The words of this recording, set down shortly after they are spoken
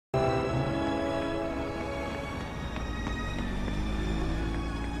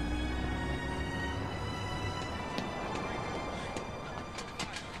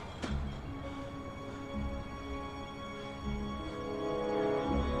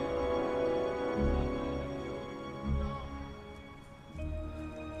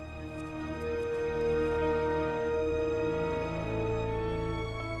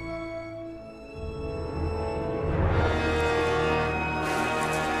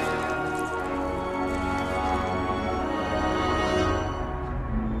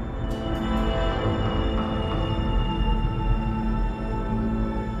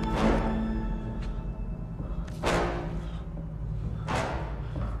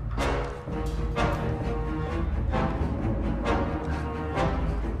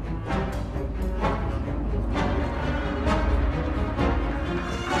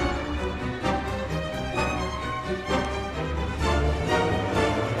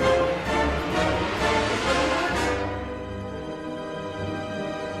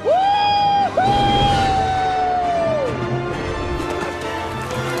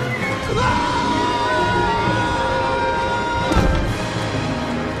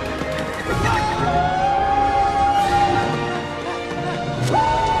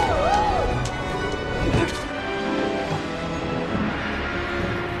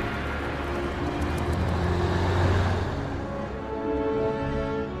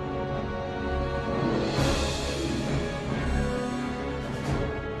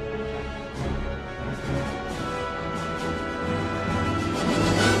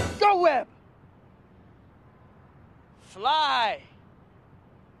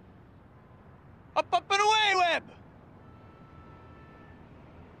Up and away, Webb!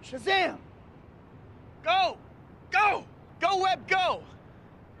 Shazam! Go! Go! Go, Webb, go!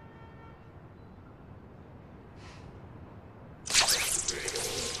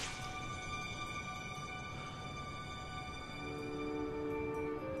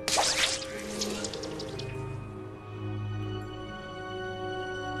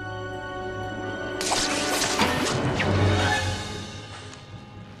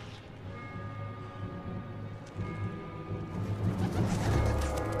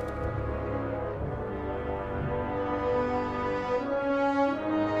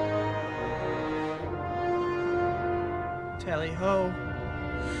 Tally-ho.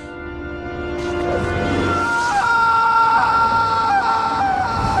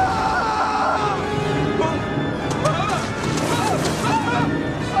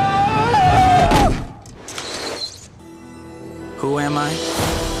 Who am I?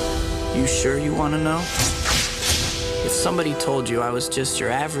 You sure you want to know? If somebody told you I was just your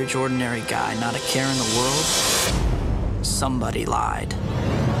average, ordinary guy, not a care in the world, somebody lied.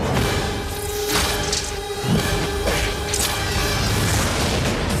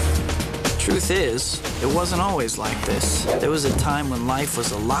 Truth is, it wasn't always like this. There was a time when life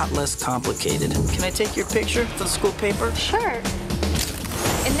was a lot less complicated. Can I take your picture for the school paper? Sure.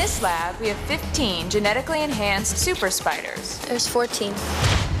 In this lab, we have 15 genetically enhanced super spiders. There's 14.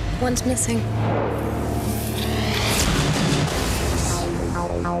 One's missing.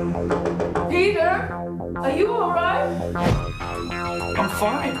 Peter, are you all right? I'm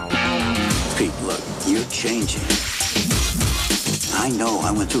fine. Pete, look, you're changing. I know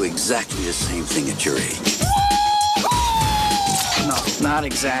I went through exactly the same thing at your age. No, not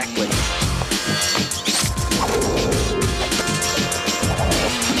exactly.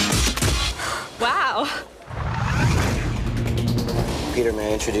 Wow. Peter, may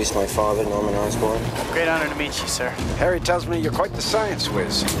I introduce my father, Norman Osborn? Great honor to meet you, sir. Harry tells me you're quite the science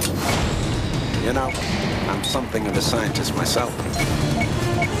whiz. You know, I'm something of a scientist myself.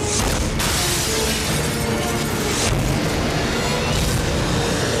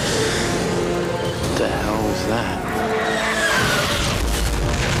 What the hell is that?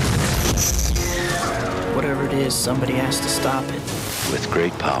 Whatever it is, somebody has to stop it. With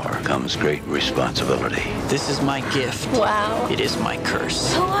great power comes great responsibility. This is my gift. Wow. It is my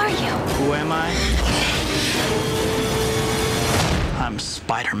curse. Who are you? Who am I? I'm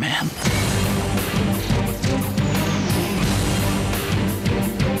Spider-Man.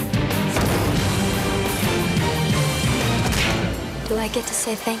 Do I get to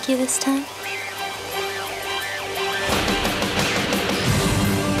say thank you this time?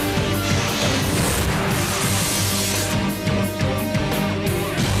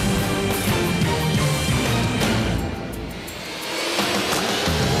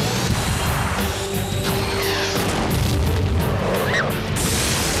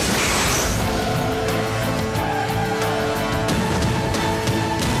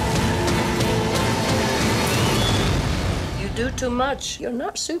 You do too much. You're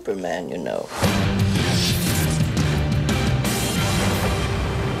not Superman, you know.